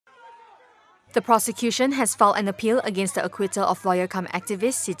The prosecution has filed an appeal against the acquittal of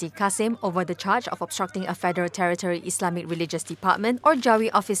lawyer-cum-activist Siti Kasim over the charge of obstructing a Federal Territory Islamic Religious Department or Jawi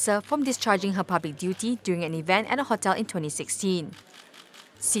officer from discharging her public duty during an event at a hotel in 2016.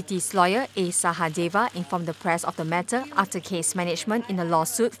 Siti's lawyer, A. Sahadeva, informed the press of the matter after case management in a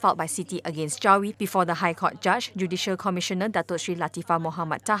lawsuit filed by Siti against Jawi before the High Court Judge, Judicial Commissioner Datuk Sri Latifah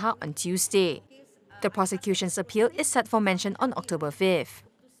Mohamad Taha on Tuesday. The prosecution's appeal is set for mention on October 5th.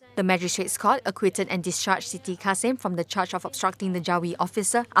 The Magistrates Court acquitted and discharged Siti Kasim from the charge of obstructing the Jawi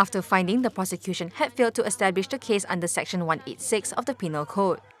officer after finding the prosecution had failed to establish the case under Section 186 of the Penal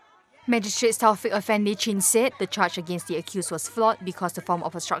Code. Magistrate Taufik Effendi Chin said the charge against the accused was flawed because the form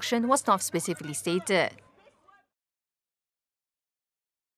of obstruction was not specifically stated.